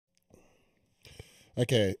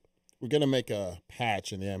Okay, we're going to make a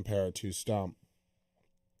patch in the Ampero 2 stomp.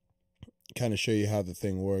 Kind of show you how the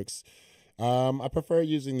thing works. I prefer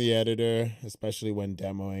using the editor, especially when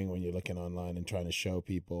demoing, when you're looking online and trying to show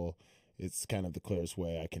people. It's kind of the clearest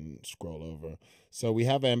way I can scroll over. So we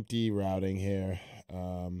have empty routing here.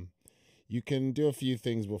 You can do a few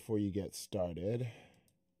things before you get started.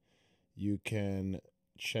 You can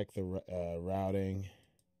check the routing.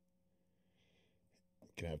 You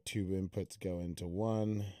can have two inputs go into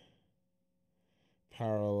one.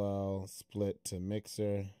 Parallel, split to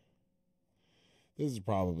mixer. This is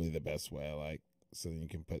probably the best way I like, so you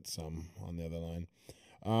can put some on the other line.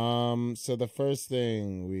 So the first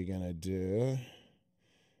thing we're going to do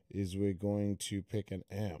is we're going to pick an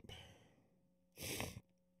amp.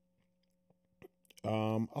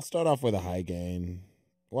 I'll start off with a high gain.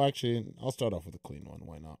 Well, actually, I'll start off with a clean one.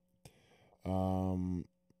 Why not?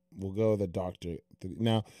 We'll go with the Doctor.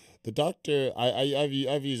 Now, the Doctor, I've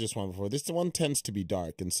used this one before. This one tends to be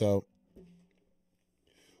dark, and so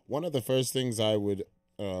one of the first things I would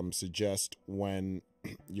suggest when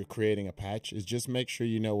you're creating a patch is just make sure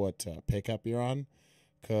you know what pickup you're on,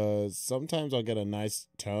 because sometimes I'll get a nice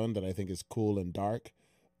tone that I think is cool and dark,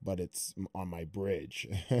 but it's on my bridge.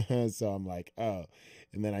 So I'm like, oh,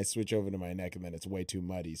 and then I switch over to my neck and then it's way too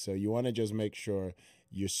muddy. So you want to just make sure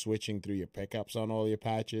you're switching through your pickups on all your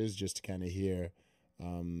patches just to kind of hear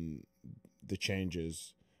the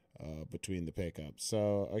changes between the pickups.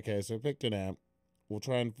 So, okay, so I picked an amp. We'll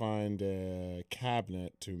try and find a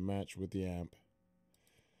cabinet to match with the amp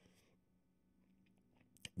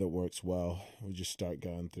that works well. We'll just start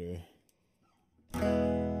going through.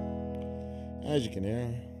 As you can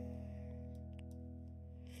hear,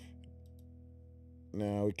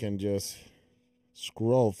 now we can just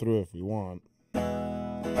scroll through if we want.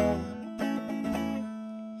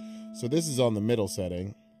 So this is on the middle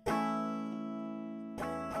setting.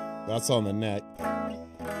 That's on the neck.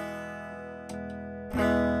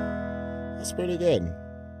 That's pretty good,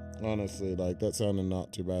 honestly. Like, that sounded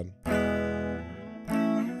not too bad.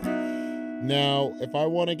 Now, if I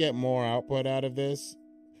want to get more output out of this,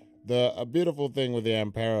 a beautiful thing with the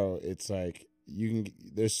Ampero, it's like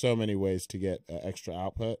there's so many ways to get extra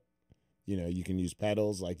output. You know, you can use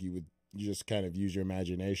pedals, like you just kind of use your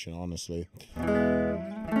imagination, honestly.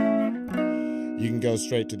 You can go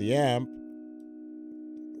straight to the amp.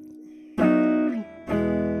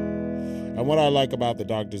 And what I like about the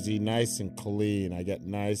Dr. Z, nice and clean. I get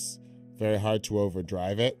nice, very hard to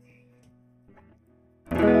overdrive it.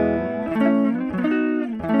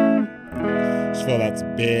 Just feel that's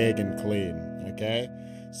big and clean, okay?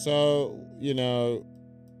 So, you know,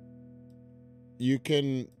 you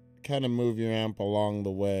can kind of move your amp along the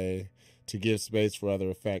way to give space for other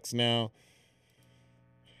effects. Now,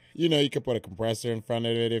 you know, you could put a compressor in front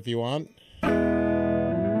of it if you want.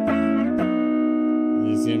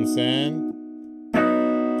 You see what I'm saying?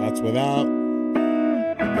 That's without.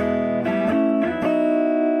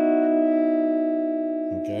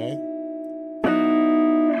 Okay.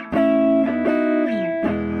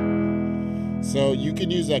 So you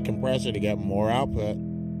can use that compressor to get more output.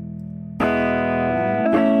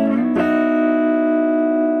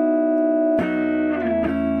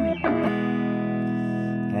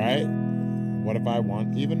 Alright. What if I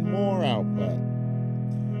want even more output?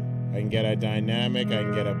 I can get a dynamic, I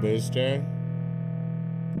can get a booster.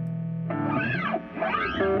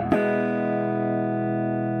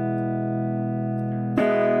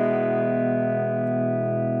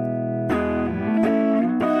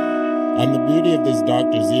 And the beauty of this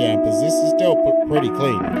Dr. Z amp is this is still pretty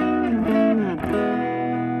clean.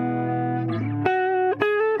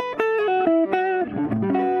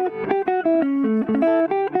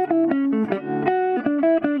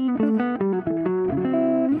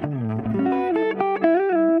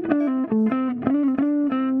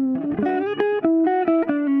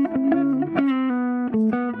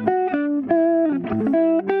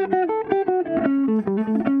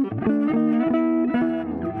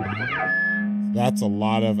 That's a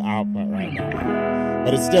lot of output right now,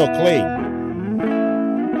 but it's still clean.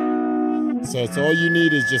 So it's all you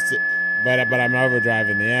need is just, but I'm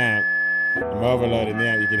overdriving the amp. I'm overloading the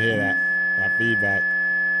amp. You can hear that feedback.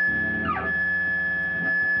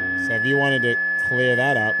 So if you wanted to clear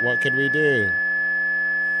that up, what could we do?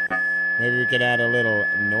 Maybe we could add a little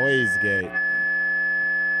noise gate.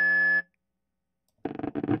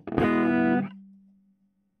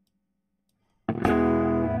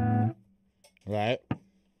 Right?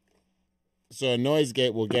 So a noise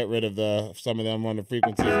gate will get rid of some of them on the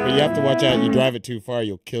frequencies, but you have to watch out. You drive it too far,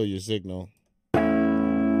 you'll kill your signal.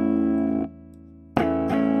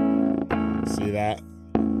 See that?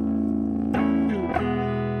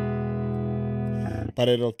 but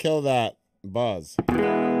it'll kill that buzz.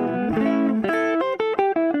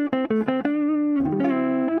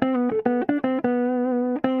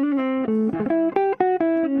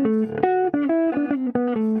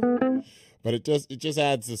 But it just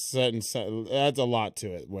adds adds a lot to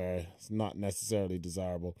it where it's not necessarily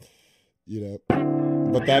desirable, you know.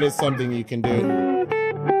 But that is something you can do.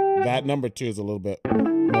 That number 2 is a little bit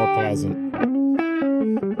more pleasant.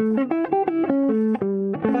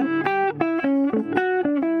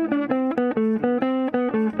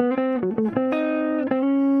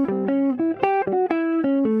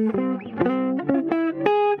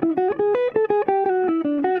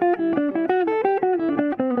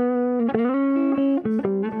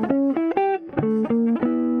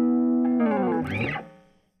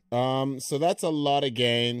 So that's a lot of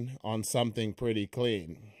gain on something pretty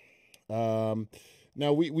clean. Now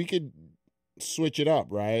we could switch it up,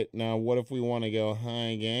 right? Now, what if we want to go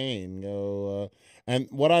high gain? And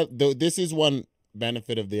this is one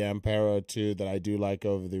benefit of the Ampero too that I do like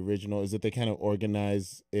over the original is that they kind of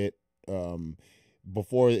organize it.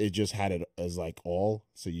 Before it just had it as like all,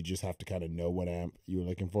 so you just have to kind of know what amp you're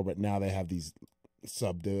looking for. But now they have these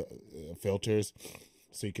sub filters,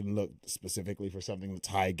 so you can look specifically for something that's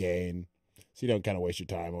high gain, so you don't kind of waste your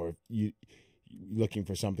time, or if you're looking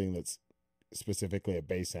for something that's specifically a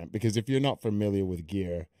bass amp. Because if you're not familiar with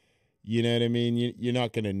gear, you know what I mean? You're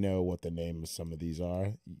not going to know what the name of some of these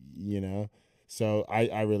are, you know? So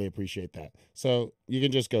I really appreciate that. So you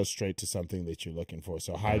can just go straight to something that you're looking for.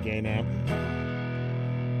 So high gain amp,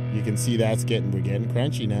 you can see we're getting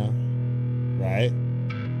crunchy now, right?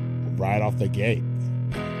 Right off the gate.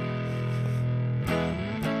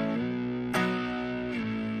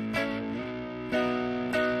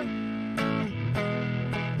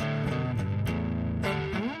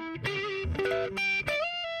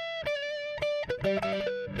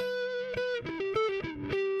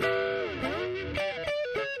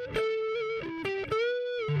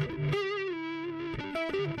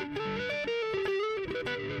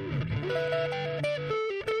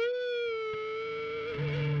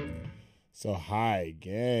 So high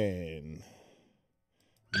gain.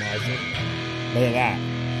 Look at that.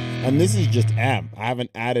 And this is just amp. I haven't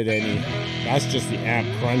added any. That's just the amp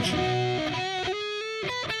crunchy.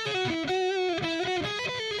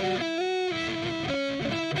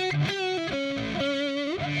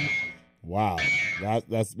 Wow.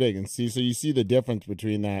 That's big. And so you see the difference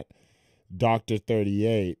between that Dr.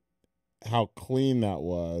 38, how clean that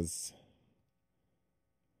was,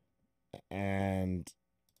 and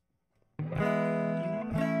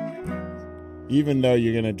even though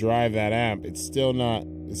you're gonna drive that amp, it's still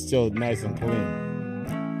nice and clean.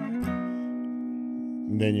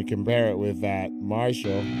 And then you compare it with that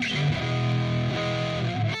Marshall.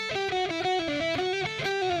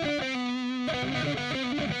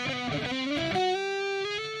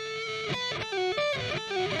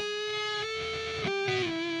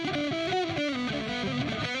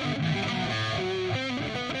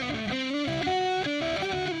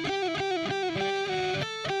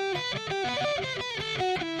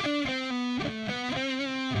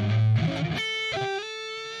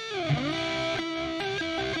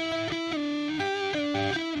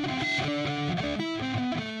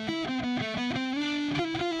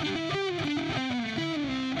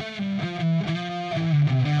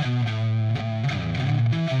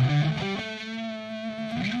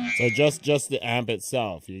 So just the amp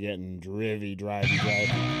itself, you're getting drivey.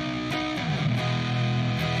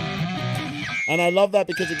 And I love that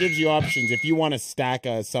because it gives you options. If you want to stack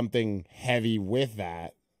something heavy with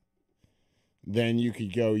that, then you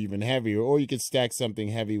could go even heavier, or you could stack something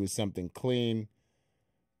heavy with something clean.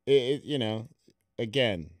 You know,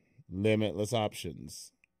 again, limitless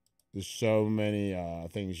options. There's so many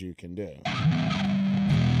things you can do.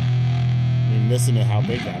 I mean, listen to how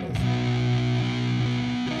big that is.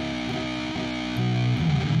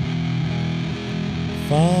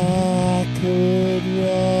 If I could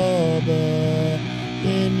rub it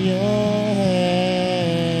in your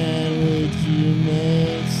hand, would you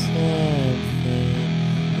make something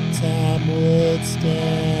time would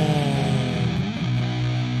stand?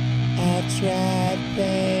 I've tried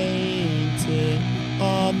painting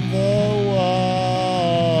on the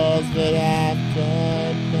walls, but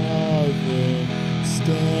after nothing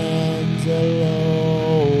stands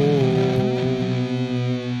alone.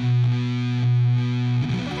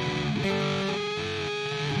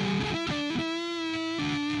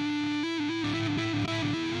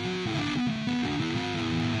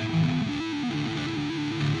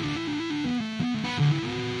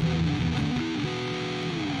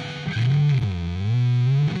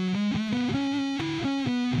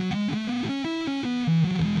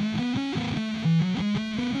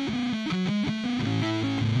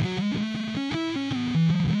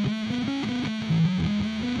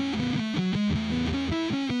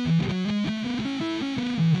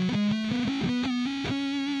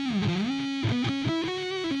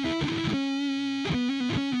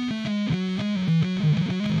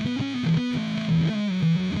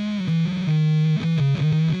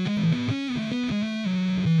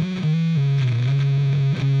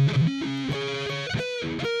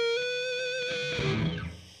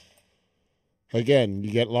 Again,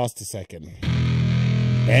 you get lost a second.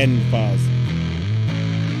 Then fuzz.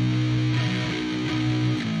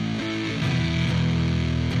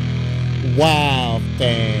 Wild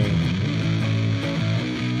thing.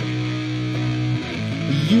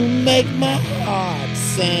 You make my heart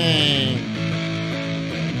sing.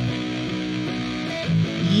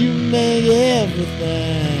 You make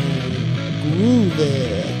everything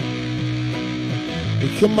groovy.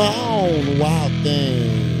 Come on, wild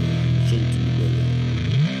thing.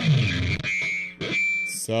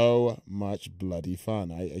 So much bloody fun.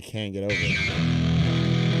 I can't get over it.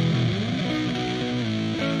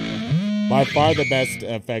 By far the best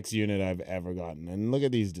effects unit I've ever gotten. And look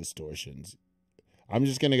at these distortions. I'm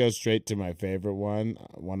just going to go straight to my favorite one.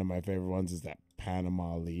 One of my favorite ones is that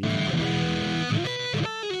Panama lead.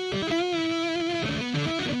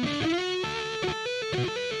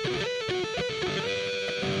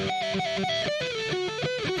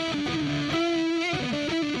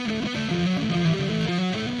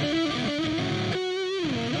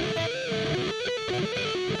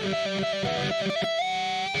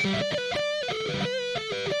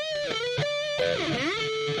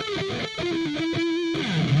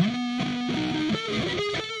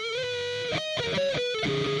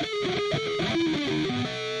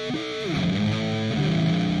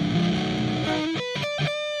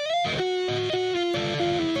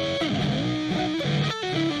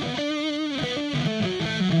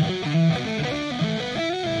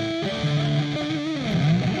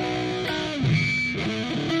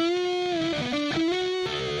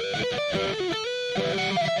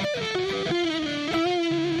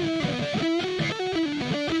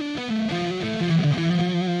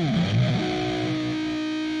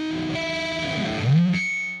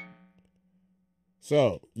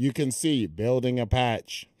 So you can see building a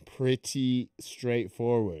patch, pretty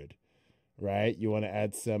straightforward, right? You want to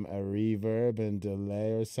add some reverb and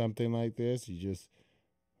delay or something like this. You just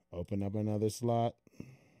open up another slot.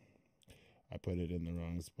 I put it in the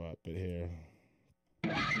wrong spot, but here.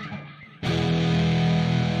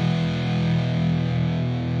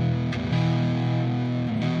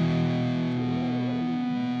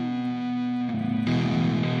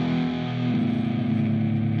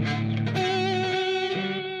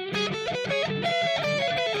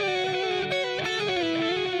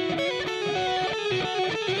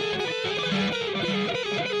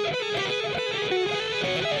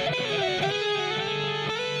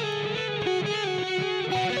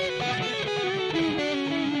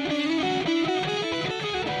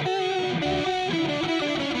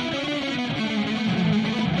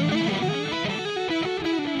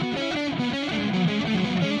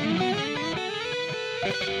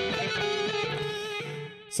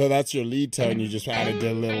 So that's your lead tone. You just added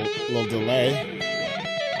a little delay.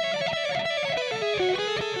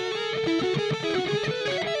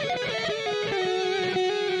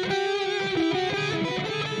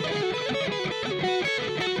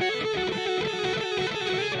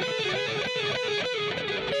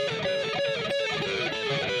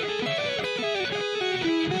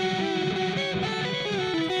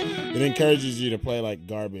 It encourages you to play like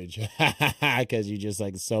garbage because you just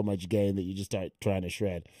like so much gain that you just start trying to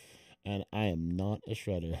shred. And I am not a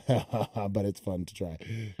shredder, but it's fun to try.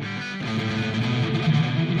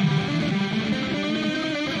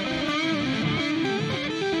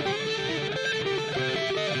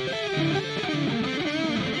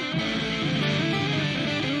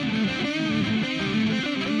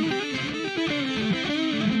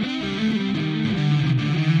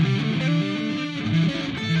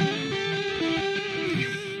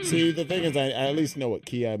 See, the thing is, I at least know what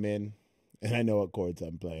key I'm in, and I know what chords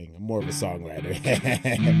I'm playing. I'm more of a songwriter.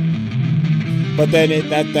 But then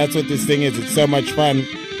that's what this thing is. It's so much fun.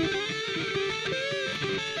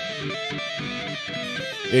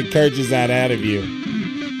 It encourages that out of you.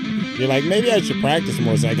 You're like, maybe I should practice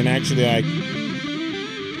more so I can actually like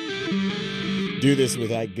do this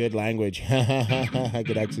with like good language. I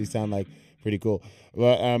could actually sound like pretty cool.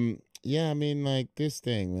 But yeah, I mean, like this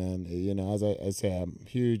thing, man, you know, as I say, I'm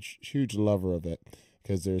huge lover of it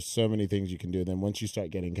because there's so many things you can do. Then once you start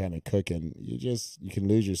getting kind of cooking, you can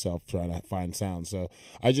lose yourself trying to find sound. So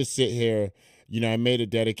I just sit here, you know, I made a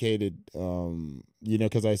dedicated, you know,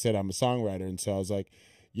 because I said I'm a songwriter. And so I was like,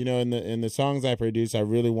 you know, in the songs I produce, I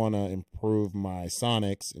really want to improve my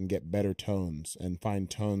sonics and get better tones and find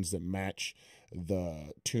tones that match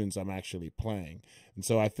the tunes I'm actually playing. And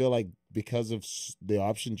so I feel like because of the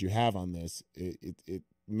options you have on this, it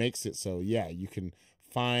makes it so, yeah, you can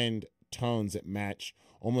find tones that match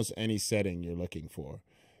almost any setting you're looking for,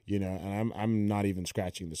 you know. And I'm not even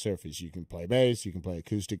scratching the surface. You can play bass, you can play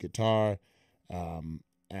acoustic guitar,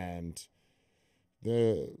 and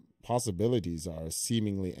the possibilities are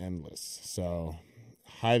seemingly endless. So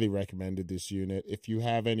highly recommended this unit. If you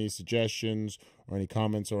have any suggestions or any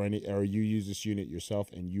comments or you use this unit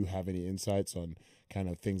yourself and you have any insights on kind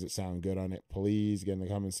of things that sound good on it, please get in the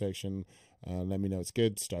comment section. Let me know it's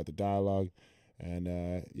good. Start the dialogue.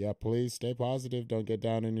 And yeah, please stay positive. Don't get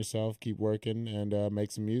down on yourself. Keep working and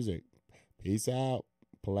make some music. Peace out,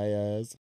 players.